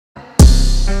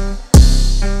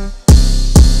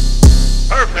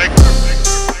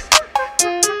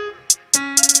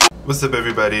What's up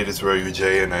everybody, it is Royal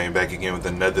J and I am back again with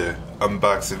another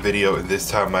unboxing video, and this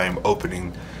time I am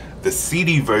opening the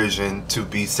CD version to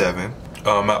B7.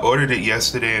 I ordered it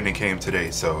yesterday and it came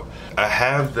today, so I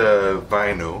have the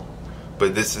vinyl,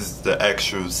 but this is the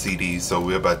actual CD, so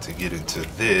we're about to get into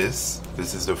this.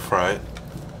 This is the front.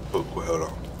 Oh, well, hold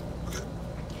on. Okay.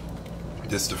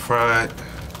 This is the front,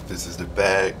 this is the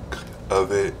back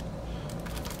of it.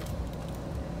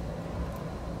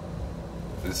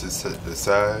 This is the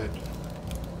side.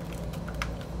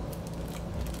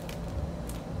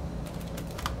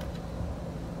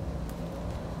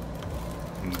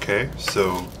 Okay,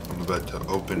 so I'm about to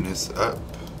open this up.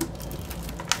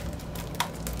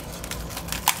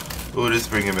 Oh, this is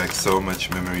bringing back so much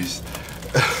memories.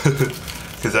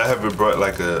 Because I haven't brought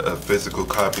like a physical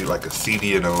copy, like a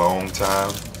CD, in a long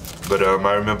time. But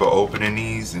I remember opening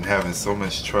these and having so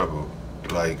much trouble.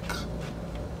 Like,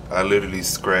 I literally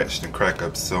scratched and cracked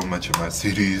up so much of my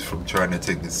CDs from trying to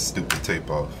take this stupid tape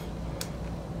off.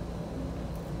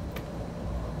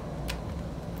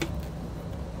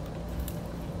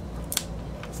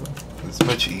 It's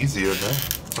much easier now.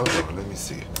 Oh, let me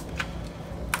see.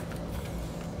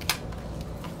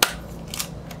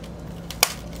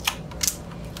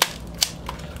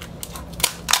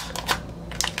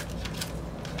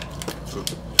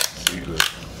 See, look.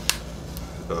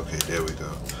 Okay, there we go.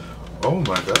 Oh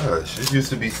my gosh, it used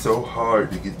to be so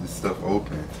hard to get this stuff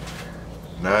open.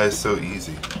 Now it's so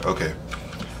easy. Okay,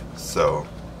 so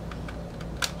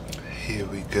here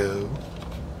we go.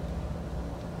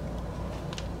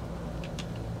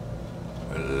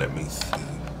 Let me see.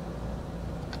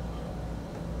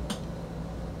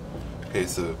 Okay,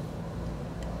 so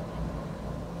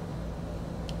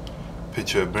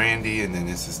picture of Brandy, and then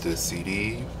this is the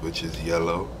CD, which is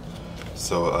yellow.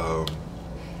 So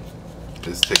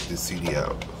let's take the CD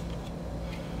out.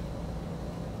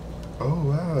 Oh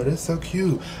wow, that's so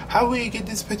cute. How will you get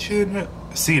this picture in there?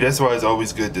 See, that's why it's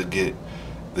always good to get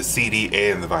the CD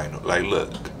and the vinyl. Like,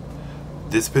 look,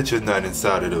 this picture's not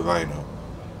inside of the vinyl,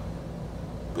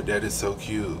 but that is so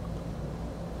cute.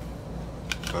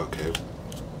 Okay,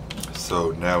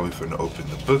 so now we're gonna open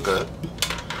the book up.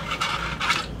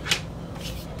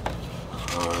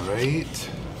 Alright,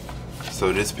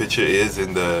 so this picture is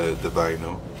in the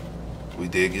vinyl. We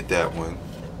did get that one.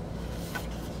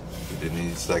 And then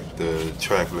it's like the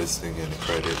track listing and the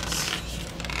credits.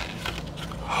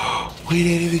 We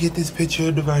didn't even get this picture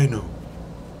of the vinyl.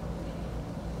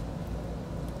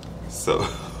 So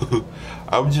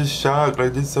I'm just shocked,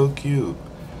 like, this is so cute.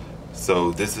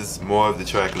 So this is more of the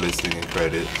track listing and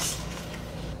credits.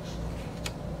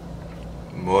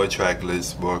 More track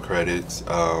lists, more credits,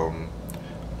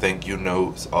 thank you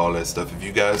notes, all that stuff. If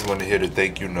you guys want to hear the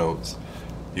thank you notes,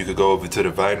 you could go over to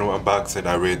the vinyl unboxing.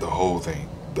 I read the whole thing,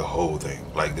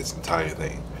 like this entire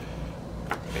thing.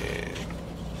 And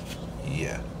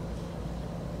yeah.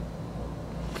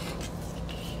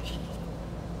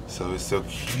 So it's so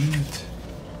cute.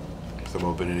 So I'm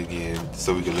opening it again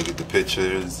so we can look at the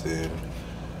pictures and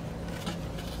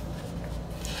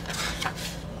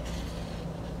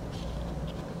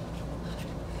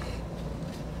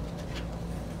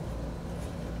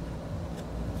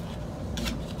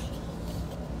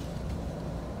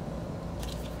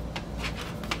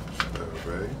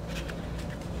alright.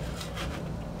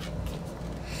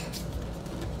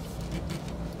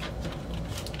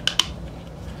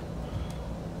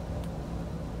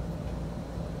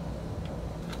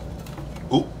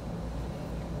 Ooh.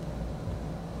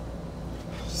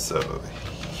 So,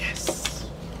 yes.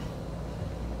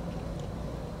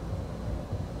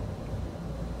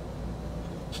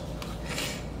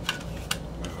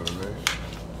 Alright.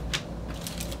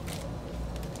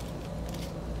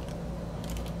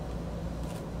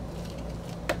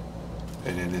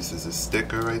 And then this is a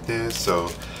sticker right there. So,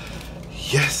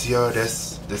 yes, y'all,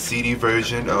 that's the CD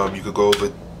version. You could go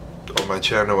over on my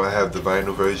channel. I have the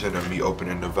vinyl version of me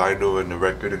opening the vinyl and the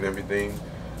record and everything.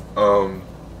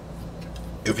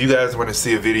 If you guys want to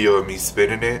see a video of me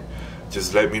spinning it,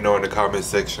 just let me know in the comment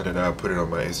section and I'll put it on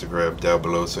my Instagram down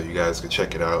below so you guys can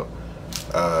check it out.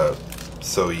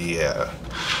 So yeah,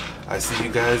 I see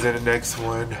you guys in the next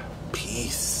one.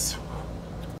 Peace.